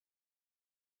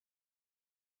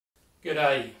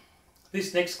G'day.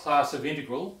 This next class of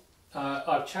integral,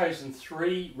 I've chosen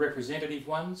three representative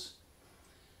ones,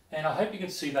 and I hope you can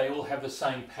see they all have the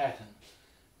same pattern.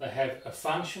 They have a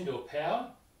function to a power,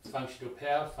 function to a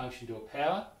power, function to a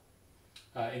power.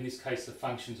 In this case the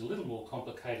function's a little more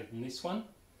complicated than this one,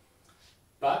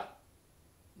 but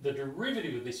the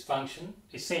derivative of this function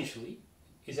essentially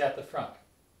is out the front.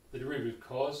 The derivative of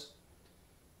cos,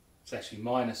 it's actually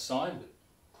minus sine, but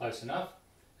close enough,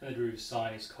 and the derivative of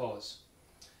sine is cos.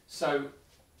 So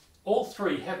all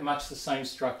three have much the same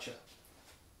structure.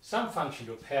 Some function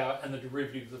to a power and the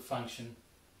derivative of the function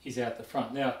is out the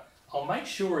front. Now I'll make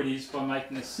sure it is by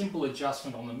making a simple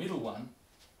adjustment on the middle one.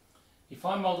 If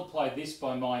I multiply this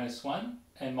by minus 1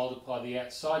 and multiply the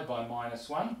outside by minus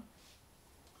 1,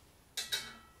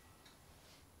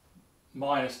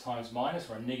 minus times minus,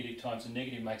 or a negative times a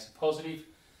negative makes a positive.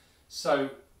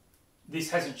 So this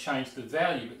hasn't changed the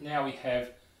value, but now we have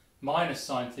minus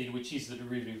sine theta, which is the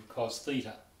derivative of cos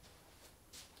theta.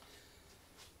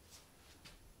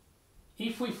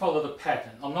 If we follow the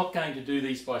pattern, I'm not going to do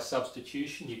these by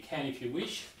substitution. You can if you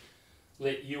wish.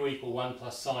 Let u equal 1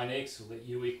 plus sine x, or let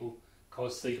u equal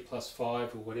cos theta plus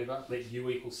 5, or whatever. Let u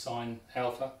equal sine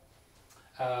alpha.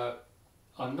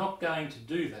 I'm not going to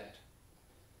do that,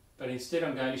 but instead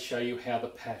I'm going to show you how the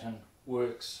pattern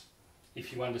works,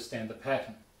 if you understand the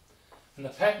pattern. And the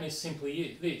pattern is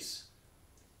simply this.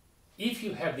 If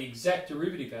you have the exact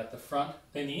derivative out the front,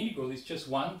 then the integral is just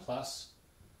 1 plus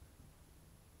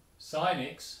sine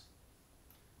x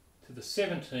to the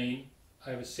 17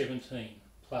 over 17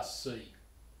 plus c.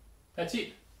 That's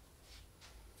it.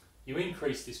 You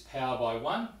increase this power by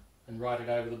 1 and write it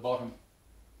over the bottom.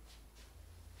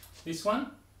 This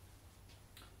one,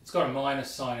 it's got a minus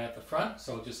sign out the front,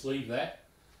 so I'll just leave that.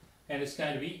 And it's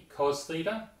going to be cos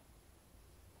theta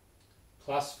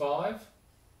plus 5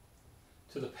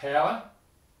 to the power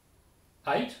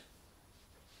 8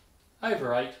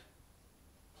 over 8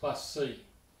 plus c.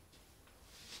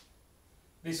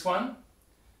 This one,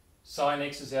 sine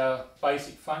x is our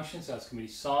basic function, so it's going to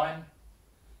be sine.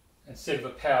 Instead of a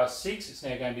power 6, it's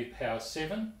now going to be a power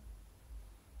 7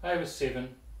 over 7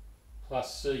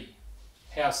 plus c.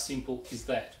 How simple is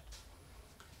that?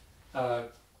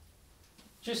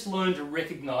 Just learn to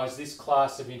recognise this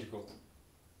class of integral.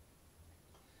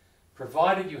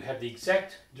 Provided you have the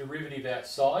exact derivative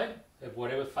outside of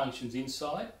whatever function's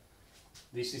inside,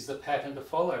 this is the pattern to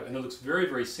follow. And it looks very,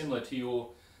 very similar to your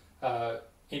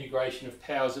integration of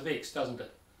powers of x, doesn't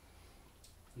it?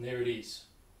 And there it is.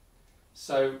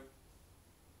 So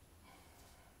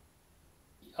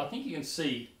I think you can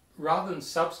see, rather than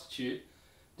substitute,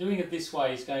 doing it this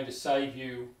way is going to save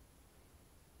you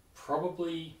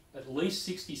probably at least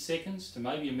 60 seconds to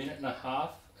maybe a minute and a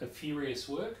half of furious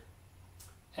work.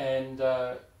 And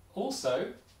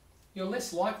also, you're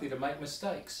less likely to make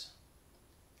mistakes.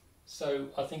 So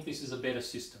I think this is a better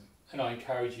system, and I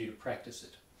encourage you to practice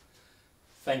it.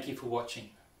 Thank you for watching.